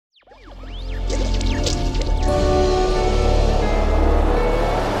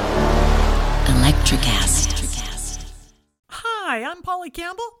Polly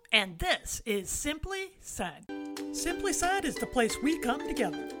Campbell, and this is Simply Said. Simply Said is the place we come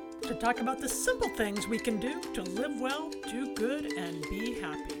together to talk about the simple things we can do to live well, do good, and be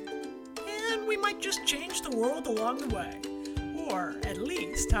happy. And we might just change the world along the way, or at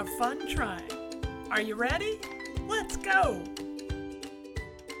least have fun trying. Are you ready? Let's go!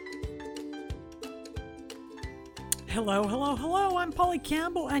 Hello, hello, hello. I'm Polly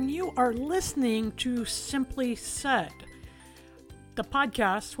Campbell, and you are listening to Simply Said, the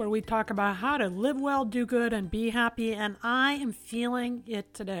podcast where we talk about how to live well, do good, and be happy. And I am feeling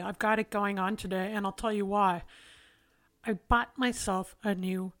it today. I've got it going on today, and I'll tell you why. I bought myself a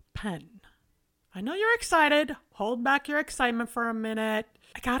new pen. I know you're excited. Hold back your excitement for a minute.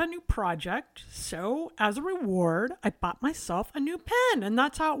 I got a new project, so as a reward, I bought myself a new pen, and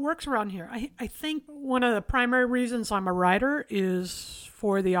that's how it works around here. I think one of the primary reasons I'm a writer is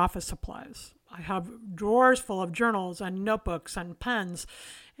for the office supplies. I have drawers full of journals and notebooks and pens,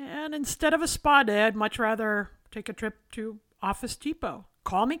 and instead of a spa day, I'd much rather take a trip to Office Depot.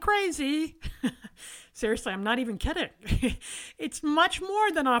 Call me crazy. Seriously, I'm not even kidding. It's much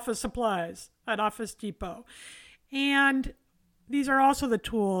more than office supplies at Office Depot. And these are also the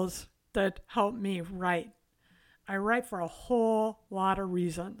tools that help me write. I write for a whole lot of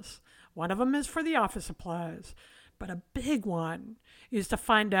reasons. One of them is for the office supplies, but a big one is to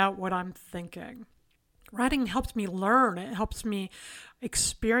find out what I'm thinking. Writing helps me learn. It helps me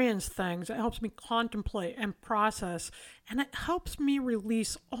experience things. It helps me contemplate and process, and it helps me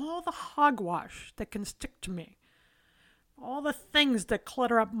release all the hogwash that can stick to me. All the things that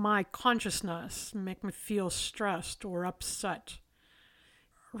clutter up my consciousness, make me feel stressed or upset.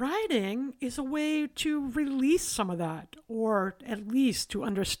 Writing is a way to release some of that, or at least to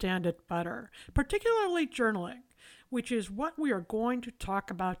understand it better, particularly journaling, which is what we are going to talk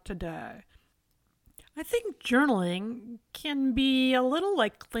about today. I think journaling can be a little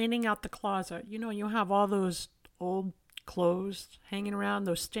like cleaning out the closet. You know, you have all those old clothes hanging around,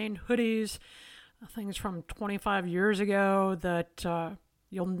 those stained hoodies, things from 25 years ago that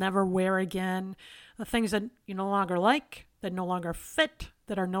you'll never wear again, the things that you no longer like, that no longer fit,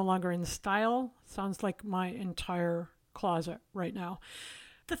 that are no longer in style. Sounds like my entire closet right now.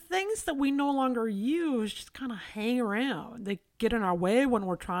 The things that we no longer use just kind of hang around. They get in our way when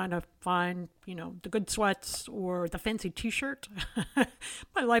we're trying to find, the good sweats or the fancy t-shirt.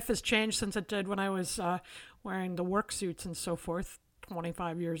 My life has changed since it did when I was wearing the work suits and so forth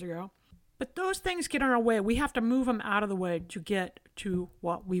 25 years ago. But those things get in our way. We have to move them out of the way to get to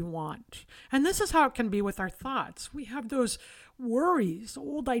what we want. And this is how it can be with our thoughts. We have those worries,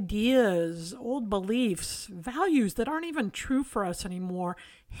 old ideas, old beliefs, values that aren't even true for us anymore,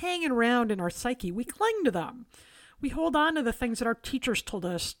 hanging around in our psyche. We cling to them. We hold on to the things that our teachers told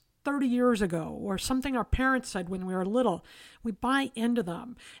us 30 years ago, or something our parents said when we were little. We buy into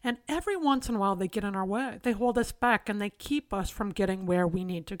them. And every once in a while, they get in our way. They hold us back, and they keep us from getting where we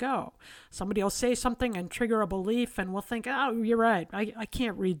need to go. Somebody will say something and trigger a belief, and we'll think, oh, you're right. I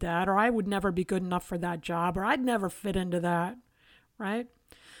can't read that, or I would never be good enough for that job, or I'd never fit into that, right?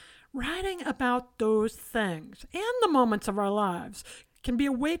 Writing about those things and the moments of our lives can be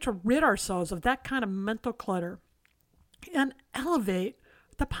a way to rid ourselves of that kind of mental clutter and elevate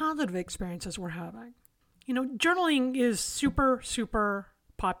the positive experiences we're having. Journaling is super, super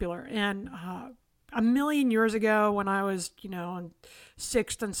popular. And a million years ago when I was, in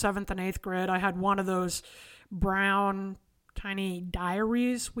 6th and 7th and 8th grade, I had one of those brown, tiny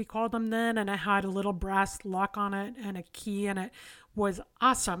diaries, we called them then, and it had a little brass lock on it and a key, and it was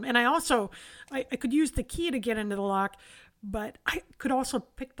awesome. And I could use the key to get into the lock, but I could also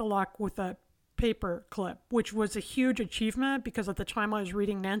pick the lock with a paper clip, which was a huge achievement because at the time I was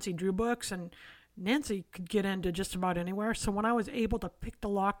reading Nancy Drew books, and Nancy could get into just about anywhere. So when I was able to pick the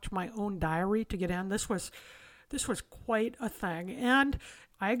lock to my own diary to get in, this was quite a thing. And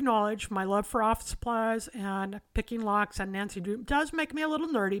I acknowledge my love for office supplies and picking locks and Nancy Drew does make me a little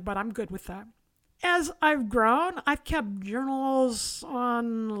nerdy, but I'm good with that. As I've grown, I've kept journals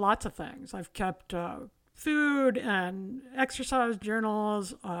on lots of things. I've kept food and exercise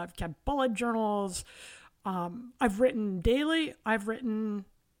journals. I've kept bullet journals. I've written daily. I've written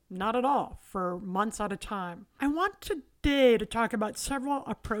not at all for months at a time. I want today to talk about several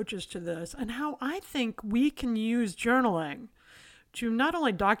approaches to this and how I think we can use journaling to not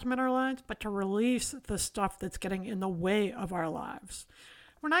only document our lives, but to release the stuff that's getting in the way of our lives.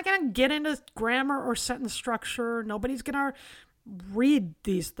 We're not going to get into grammar or sentence structure. Nobody's going to read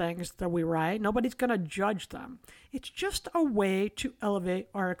these things that we write. Nobody's going to judge them. It's just a way to elevate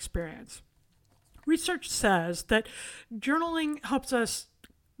our experience. Research says that journaling helps us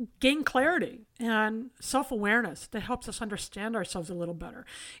gain clarity and self-awareness that helps us understand ourselves a little better.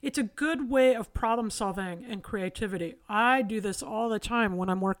 It's a good way of problem solving and creativity. I do this all the time when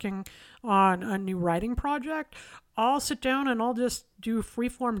I'm working on a new writing project. I'll sit down and I'll just do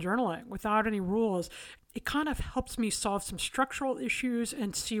free-form journaling without any rules. It kind of helps me solve some structural issues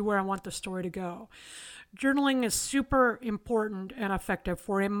and see where I want the story to go. Journaling is super important and effective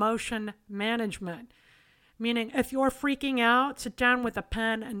for emotion management. Meaning, if you're freaking out, sit down with a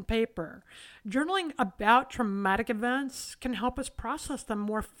pen and paper. Journaling about traumatic events can help us process them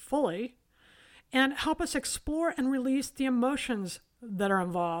more fully and help us explore and release the emotions that are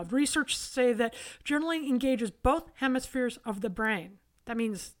involved. Research say that journaling engages both hemispheres of the brain. That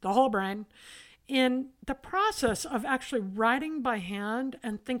means the whole brain. In the process of actually writing by hand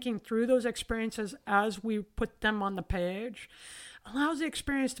and thinking through those experiences as we put them on the page, allows the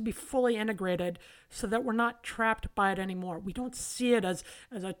experience to be fully integrated so that we're not trapped by it anymore. We don't see it as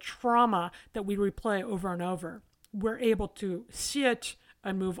a trauma that we replay over and over. We're able to see it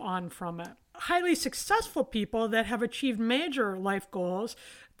and move on from it. Highly successful people that have achieved major life goals,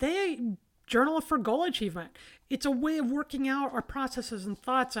 they journal for goal achievement. It's a way of working out our processes and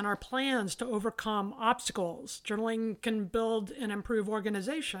thoughts and our plans to overcome obstacles. Journaling can build and improve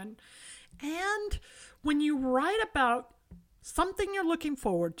organization. And when you write about something you're looking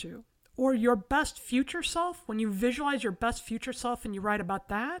forward to, or your best future self, when you visualize your best future self and you write about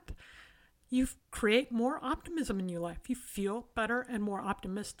that, you create more optimism in your life. You feel better and more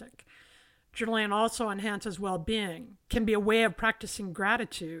optimistic. Journaling also enhances well-being, can be a way of practicing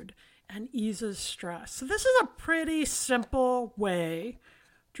gratitude, and eases stress. So this is a pretty simple way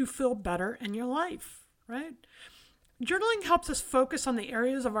to feel better in your life, right? Journaling helps us focus on the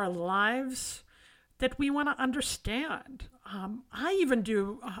areas of our lives that we want to understand. I even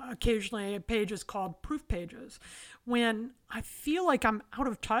do occasionally pages called proof pages when I feel like I'm out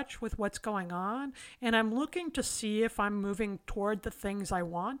of touch with what's going on and I'm looking to see if I'm moving toward the things I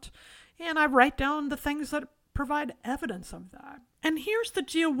want. And I write down the things that provide evidence of that. And here's the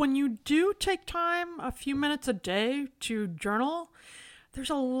deal. When you do take time, a few minutes a day to journal, there's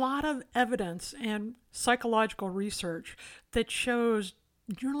a lot of evidence and psychological research that shows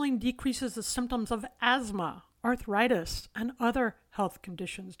journaling decreases the symptoms of asthma, arthritis, and other health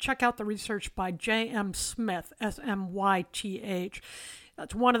conditions. Check out the research by J.M. Smith, S-M-Y-T-H.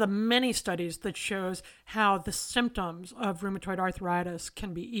 That's one of the many studies that shows how the symptoms of rheumatoid arthritis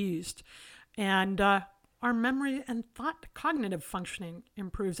can be eased. And our memory and thought cognitive functioning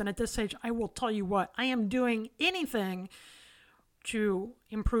improves. And at this age, I will tell you what, I am doing anything to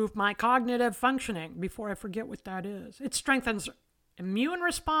improve my cognitive functioning before I forget what that is. It strengthens immune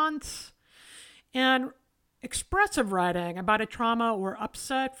response, and expressive writing about a trauma or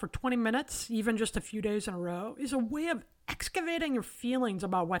upset for 20 minutes, even just a few days in a row, is a way of excavating your feelings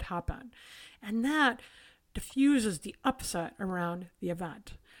about what happened. And that diffuses the upset around the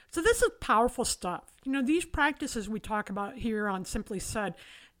event. So this is powerful stuff. You know, these practices we talk about here on Simply Said,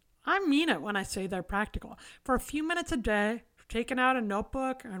 I mean it when I say they're practical. For a few minutes a day, taking out a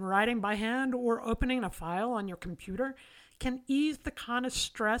notebook and writing by hand or opening a file on your computer can ease the kind of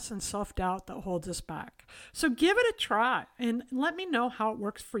stress and self-doubt that holds us back. So give it a try and let me know how it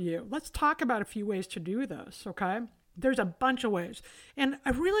works for you. Let's talk about a few ways to do this, okay? There's a bunch of ways. And I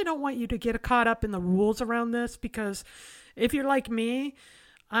really don't want you to get caught up in the rules around this because if you're like me,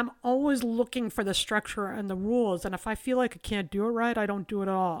 I'm always looking for the structure and the rules. And if I feel like I can't do it right, I don't do it at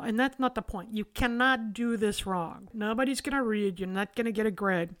all. And that's not the point. You cannot do this wrong. Nobody's going to read. You're not going to get a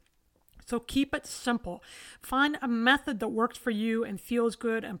grade. So keep it simple. Find a method that works for you and feels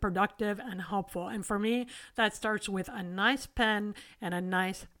good and productive and helpful. And for me, that starts with a nice pen and a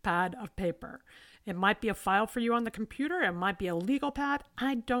nice pad of paper. It might be a file for you on the computer. It might be a legal pad.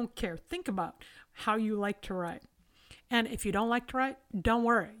 I don't care. Think about how you like to write. And if you don't like to write, don't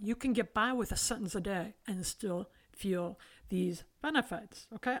worry. You can get by with a sentence a day and still feel these benefits,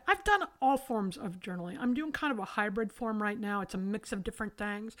 okay? I've done all forms of journaling. I'm doing kind of a hybrid form right now. It's a mix of different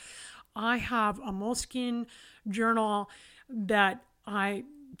things. I have a Moleskine journal that I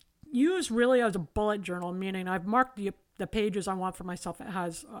use really as a bullet journal, meaning I've marked the pages I want for myself. It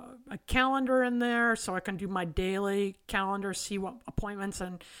has a calendar in there so I can do my daily calendar, see what appointments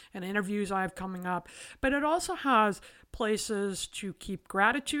and interviews I have coming up. But it also has places to keep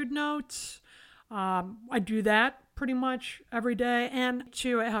gratitude notes. I do that pretty much every day. And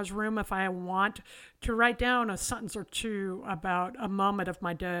two, it has room if I want to write down a sentence or two about a moment of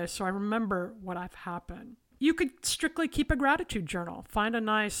my day so I remember what I've happened. You could strictly keep a gratitude journal. Find a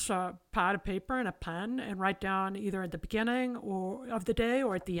nice pad of paper and a pen and write down either at the beginning of the day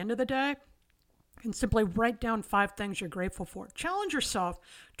or at the end of the day and simply write down 5 things you're grateful for. Challenge yourself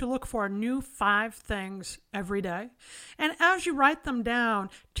to look for a new 5 things every day. And as you write them down,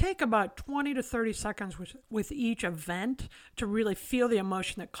 take about 20 to 30 seconds with each event to really feel the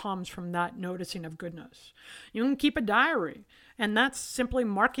emotion that comes from that noticing of goodness. You can keep a diary, and that's simply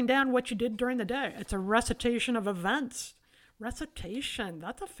marking down what you did during the day. It's a recitation of events. Recitation,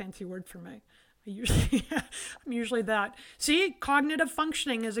 that's a fancy word for me. I'm usually that. See, cognitive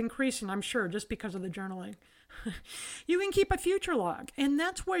functioning is increasing, I'm sure, just because of the journaling. You can keep a future log, and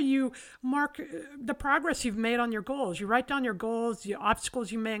that's where you mark the progress you've made on your goals. You write down your goals, the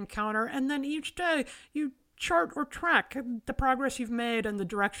obstacles you may encounter, and then each day you chart or track the progress you've made and the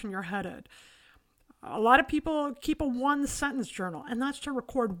direction you're headed. A lot of people keep a 1-sentence journal, and that's to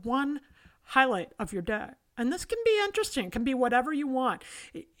record one highlight of your day. And this can be interesting. It can be whatever you want.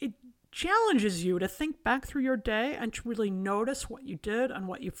 It challenges you to think back through your day and to really notice what you did and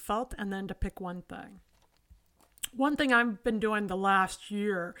what you felt, and then to pick one thing. One thing I've been doing the last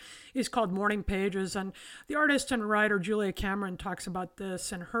year is called Morning Pages, and the artist and writer Julia Cameron talks about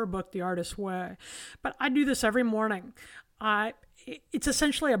this in her book, The Artist's Way. But I do this every morning. It's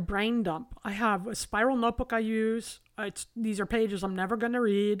essentially a brain dump. I have a spiral notebook I use. These are pages I'm never going to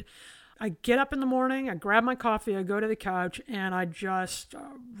read. I get up in the morning, I grab my coffee, I go to the couch, and I just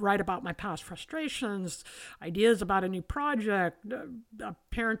write about my past frustrations, ideas about a new project, a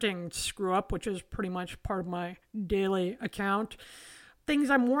parenting screw up, which is pretty much part of my daily account, things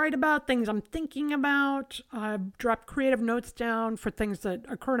I'm worried about, things I'm thinking about. I drop creative notes down for things that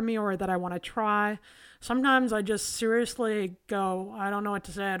occur to me or that I want to try. Sometimes I just seriously go, I don't know what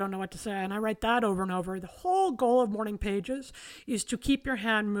to say, and I write that over and over. The whole goal of Morning Pages is to keep your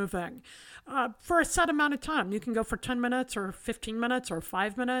hand moving for a set amount of time. You can go for 10 minutes or 15 minutes or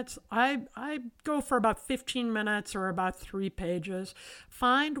 5 minutes. I go for about 15 minutes or about 3 pages.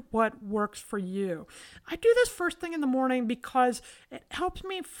 Find what works for you. I do this first thing in the morning because it helps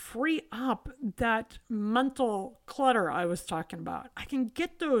me free up that mental clutter I was talking about. I can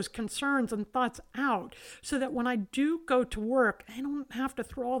get those concerns and thoughts out, so that when I do go to work, I don't have to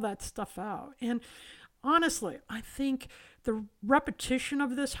throw all that stuff out. And honestly, I think the repetition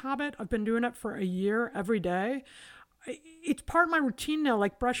of this habit, I've been doing it for a year every day. It's part of my routine now,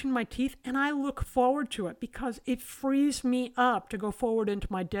 like brushing my teeth, and I look forward to it because it frees me up to go forward into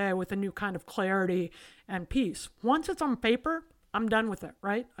my day with a new kind of clarity and peace. Once it's on paper, I'm done with it,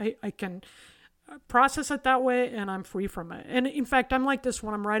 right? I can process it that way, and I'm free from it. And in fact, I'm like this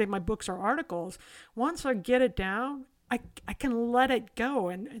when I'm writing my books or articles. Once I get it down, I can let it go.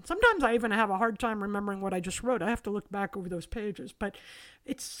 And sometimes I even have a hard time remembering what I just wrote. I have to look back over those pages, but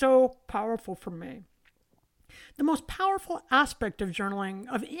it's so powerful for me. The most powerful aspect of journaling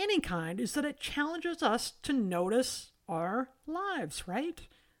of any kind is that it challenges us to notice our lives, right?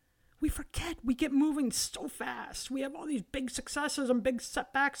 We forget. We get moving so fast. We have all these big successes and big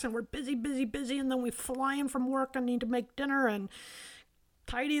setbacks, and we're busy, and then we fly in from work and need to make dinner and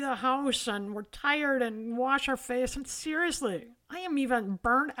tidy the house, and we're tired and wash our face. And seriously, I am even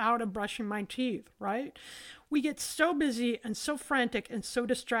burnt out of brushing my teeth, right? We get so busy and so frantic and so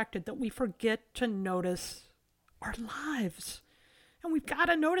distracted that we forget to notice our lives. And we've got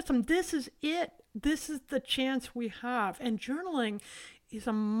to notice them. This is it. This is the chance we have. And journaling is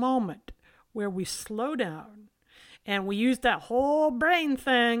a moment where we slow down and we use that whole brain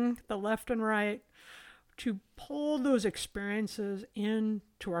thing, the left and right, to pull those experiences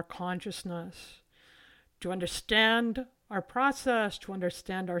into our consciousness, to understand our process, to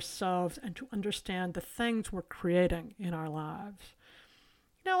understand ourselves, and to understand the things we're creating in our lives.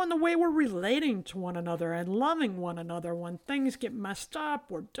 And the way we're relating to one another and loving one another when things get messed up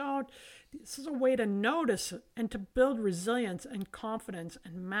or don't. This is a way to notice it and to build resilience and confidence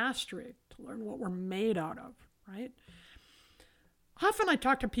and mastery, to learn what we're made out of, right? Often I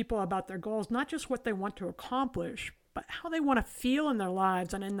talk to people about their goals, not just what they want to accomplish, but how they want to feel in their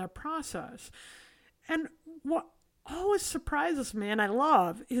lives and in their process. And what always surprises me and I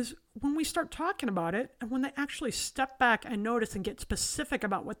love is when we start talking about it and when they actually step back and notice and get specific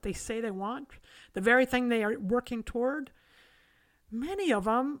about what they say they want, the very thing they are working toward. Many of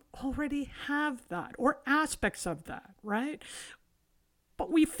them already have that or aspects of that, right?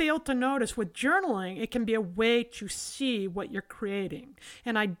 But we fail to notice with journaling, it can be a way to see what you're creating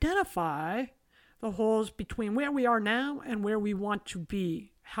and identify the holes between where we are now and where we want to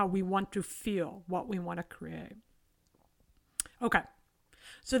be, how we want to feel, what we want to create. Okay,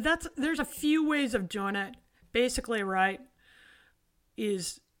 so there's a few ways of doing it. Basically, right,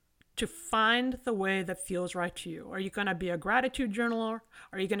 is to find the way that feels right to you. Are you going to be a gratitude journaler?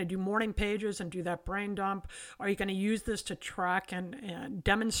 Are you going to do morning pages and do that brain dump? Are you going to use this to track and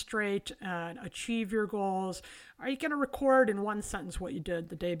demonstrate and achieve your goals? Are you going to record in one sentence what you did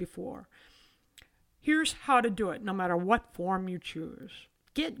the day before? Here's how to do it, no matter what form you choose.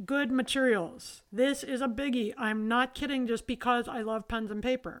 Get good materials. This is a biggie. I'm not kidding just because I love pens and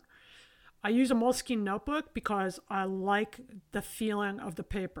paper. I use a Moleskine notebook because I like the feeling of the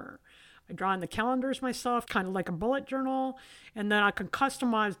paper. I draw in the calendars myself, kind of like a bullet journal, and then I can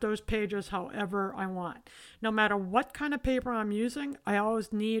customize those pages however I want. No matter what kind of paper I'm using, I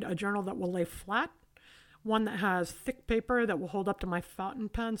always need a journal that will lay flat, one that has thick paper that will hold up to my fountain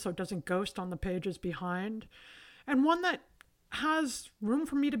pen so it doesn't ghost on the pages behind, and one that has room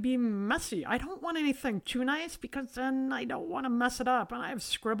for me to be messy. I don't want anything too nice because then I don't want to mess it up. And I have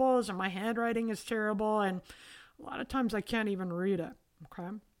scribbles and my handwriting is terrible and a lot of times I can't even read it. Okay.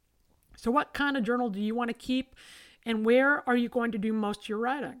 So what kind of journal do you want to keep and where are you going to do most of your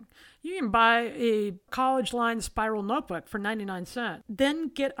writing? You can buy a college line spiral notebook for 99 cents. Then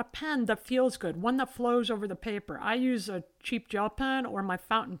get a pen that feels good, one that flows over the paper. I use a cheap gel pen or my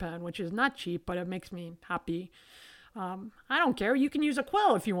fountain pen, which is not cheap, but it makes me happy. I don't care. You can use a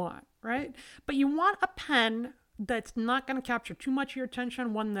quill if you want, right? But you want a pen that's not going to capture too much of your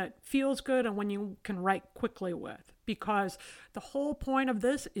attention, one that feels good and one you can write quickly with, because the whole point of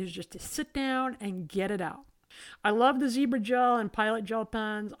this is just to sit down and get it out. I love the Zebra Gel and Pilot Gel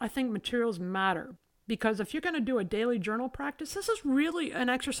pens. I think materials matter because if you're going to do a daily journal practice, this is really an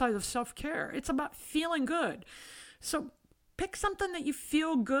exercise of self-care. It's about feeling good. So pick something that you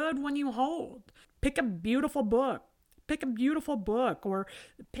feel good when you hold. Pick a beautiful book. Pick a beautiful book or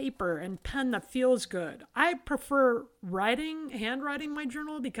paper and pen that feels good. I prefer handwriting my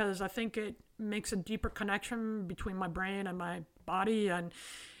journal because I think it makes a deeper connection between my brain and my body and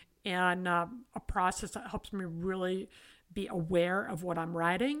a process that helps me really be aware of what I'm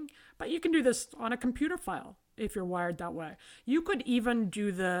writing. But you can do this on a computer file if you're wired that way. You could even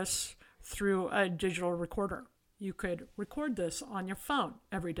do this through a digital recorder. You could record this on your phone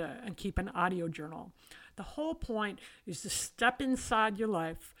every day and keep an audio journal. The whole point is to step inside your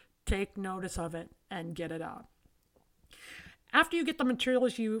life, take notice of it, and get it out. After you get the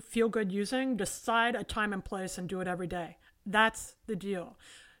materials you feel good using, decide a time and place and do it every day. That's the deal.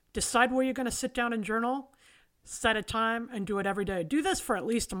 Decide where you're going to sit down and journal, set a time, and do it every day. Do this for at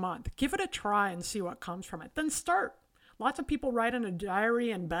least a month. Give it a try and see what comes from it. Then start. Lots of people write in a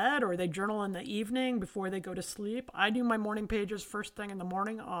diary in bed or they journal in the evening before they go to sleep. I do my morning pages first thing in the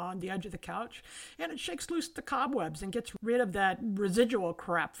morning on the edge of the couch, and it shakes loose the cobwebs and gets rid of that residual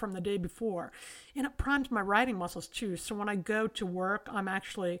crap from the day before. And it primes my writing muscles too, so when I go to work, I'm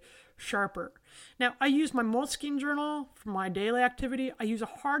actually sharper. Now, I use my Moleskine journal for my daily activity. I use a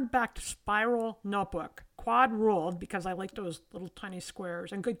hardback spiral notebook, quad ruled because I like those little tiny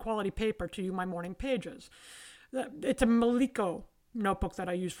squares, and good quality paper to do my morning pages. It's a Maliko notebook that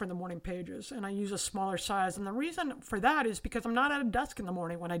I use for the morning pages, and I use a smaller size. And the reason for that is because I'm not at a desk in the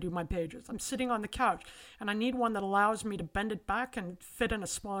morning when I do my pages. I'm sitting on the couch, and I need one that allows me to bend it back and fit in a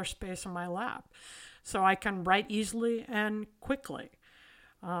smaller space on my lap so I can write easily and quickly.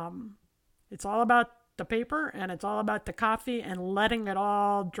 It's all about the paper, and it's all about the coffee and letting it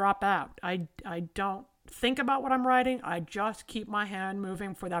all drop out. I don't think about what I'm writing. I just keep my hand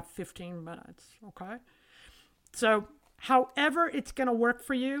moving for that 15 minutes, okay? So however it's going to work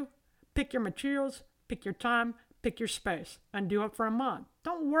for you, pick your materials, pick your time, pick your space, and do it for a month.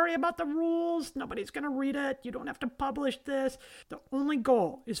 Don't worry about the rules. Nobody's going to read it. You don't have to publish this. The only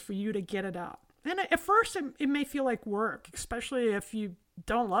goal is for you to get it out. And at first, it may feel like work, especially if you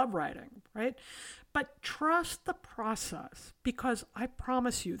don't love writing, right? But trust the process, because I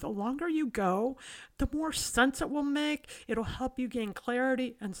promise you, the longer you go, the more sense it will make. It'll help you gain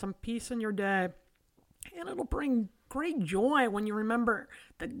clarity and some peace in your day. And it'll bring great joy when you remember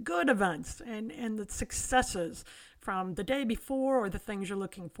the good events and the successes from the day before or the things you're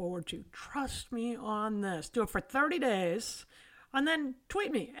looking forward to. Trust me on this. Do it for 30 days and then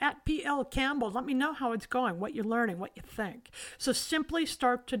tweet me at PL Campbell. Let me know how it's going, what you're learning, what you think. So simply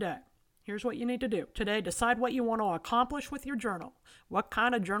start today. Here's what you need to do. Today, decide what you want to accomplish with your journal. What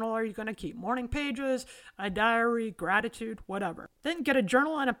kind of journal are you going to keep? Morning pages, a diary, gratitude, whatever. Then get a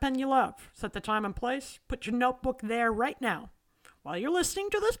journal and a pen you love. Set the time and place. Put your notebook there right now. While you're listening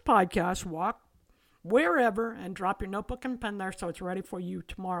to this podcast, walk wherever and drop your notebook and pen there so it's ready for you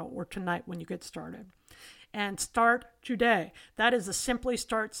tomorrow or tonight when you get started. And start today. That is the Simply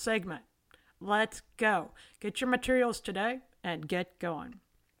Start segment. Let's go. Get your materials today and get going.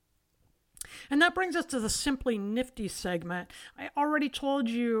 And that brings us to the Simply Nifty segment. I already told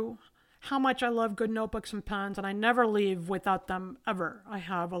you how much I love good notebooks and pens, and I never leave without them ever. I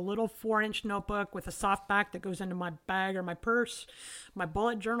have a little 4-inch notebook with a soft back that goes into my bag or my purse. My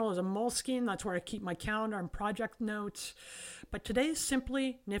bullet journal is a Moleskine. That's where I keep my calendar and project notes. But today's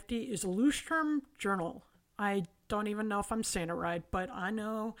Simply Nifty is a loose term journal. I don't even know if I'm saying it right, but I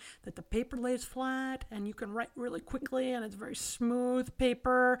know that the paper lays flat and you can write really quickly, and it's very smooth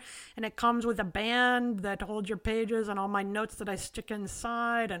paper, and it comes with a band that holds your pages and all my notes that I stick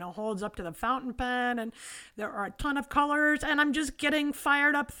inside, and it holds up to the fountain pen, and there are a ton of colors, and I'm just getting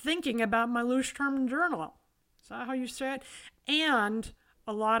fired up thinking about my loose term journal. Is that how you say it? And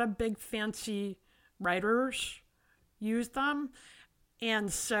a lot of big fancy writers use them,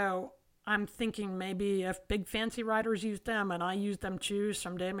 and so I'm thinking maybe if big fancy writers use them and I use them too,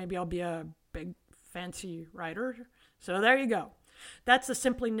 someday maybe I'll be a big fancy writer. So there you go. That's the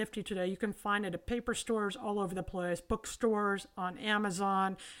Simply Nifty today. You can find it at paper stores all over the place, bookstores, on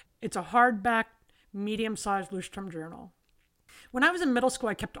Amazon. It's a hardback, medium-sized loose-term journal. When I was in middle school,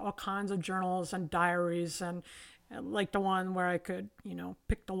 I kept all kinds of journals and diaries, and like the one where I could,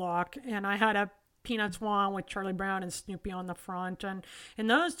 pick the lock. And I had a Peanuts one with Charlie Brown and Snoopy on the front. And in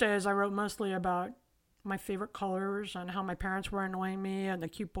those days, I wrote mostly about my favorite colors and how my parents were annoying me and the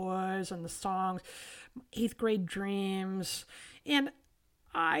cute boys and the songs, 8th grade dreams. And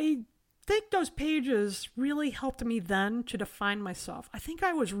I think those pages really helped me then to define myself. I think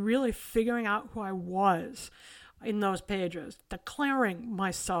I was really figuring out who I was in those pages, declaring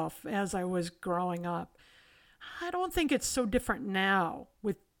myself as I was growing up. I don't think it's so different now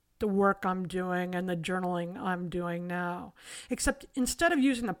with the work I'm doing and the journaling I'm doing now. Except instead of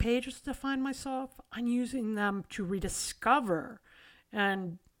using the pages to define myself, I'm using them to rediscover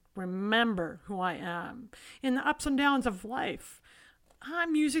and remember who I am in the ups and downs of life.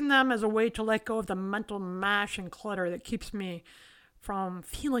 I'm using them as a way to let go of the mental mash and clutter that keeps me from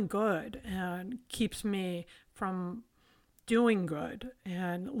feeling good and keeps me from doing good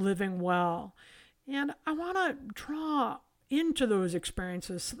and living well. And I want to draw into those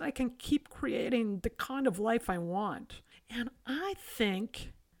experiences so that I can keep creating the kind of life I want. And I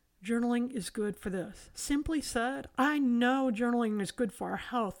think journaling is good for this. Simply said, I know journaling is good for our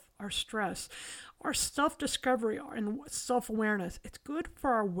health, our stress, our self-discovery, and self-awareness. It's good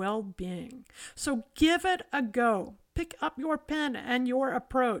for our well-being. So give it a go. Pick up your pen and your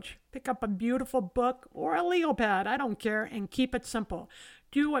approach. Pick up a beautiful book or a legal pad, I don't care, and keep it simple.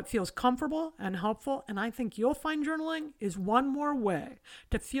 Do what feels comfortable and helpful, and I think you'll find journaling is one more way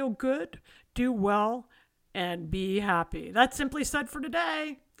to feel good, do well, and be happy. That's Simply Said for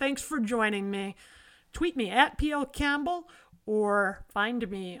today. Thanks for joining me. Tweet me at PL Campbell or find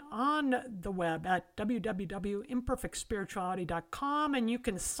me on the web at www.imperfectspirituality.com, and you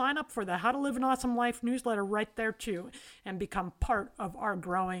can sign up for the How to Live an Awesome Life newsletter right there too and become part of our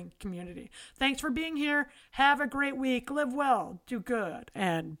growing community. Thanks for being here. Have a great week. Live well, do good,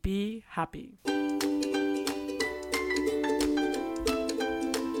 and be happy.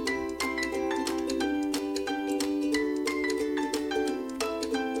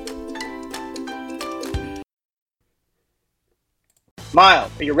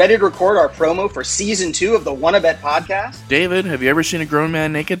 Miles, are you ready to record our promo for Season 2 of the Wanna Bet podcast? David, have you ever seen a grown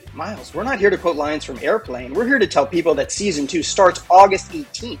man naked? Miles, we're not here to quote lines from Airplane. We're here to tell people that Season 2 starts August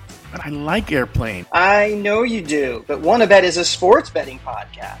 18th. But I like Airplane. I know you do, but Wanna Bet is a sports betting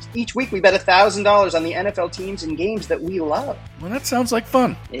podcast. Each week we bet $1,000 on the NFL teams and games that we love. Well, that sounds like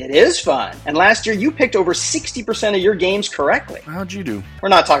fun. It is fun. And last year you picked over 60% of your games correctly. How'd you do? We're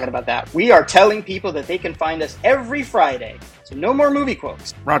not talking about that. We are telling people that they can find us every Friday. So no more movie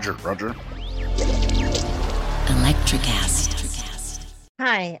quotes. Roger. Electricast.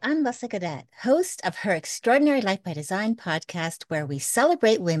 Hi, I'm Lessa Cadet, host of her Extraordinary Life by Design podcast, where we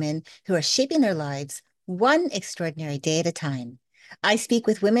celebrate women who are shaping their lives one extraordinary day at a time. I speak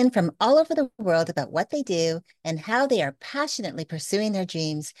with women from all over the world about what they do and how they are passionately pursuing their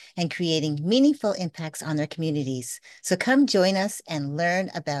dreams and creating meaningful impacts on their communities. So come join us and learn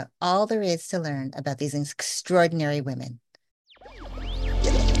about all there is to learn about these extraordinary women.